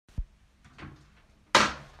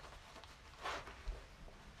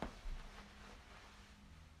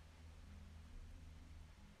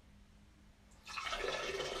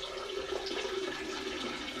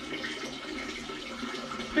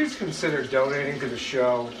please consider donating to the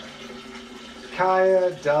show.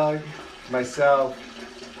 Kaya, Doug, myself,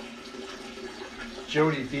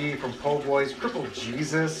 Jody B from Po Boys, Cripple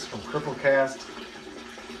Jesus from Cripplecast.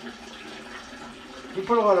 We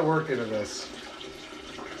put a lot of work into this.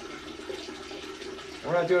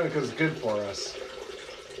 We're not doing it because it's good for us.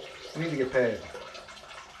 We need to get paid.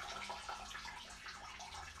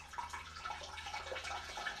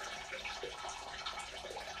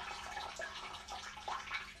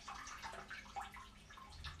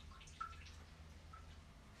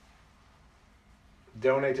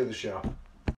 Donate to the show.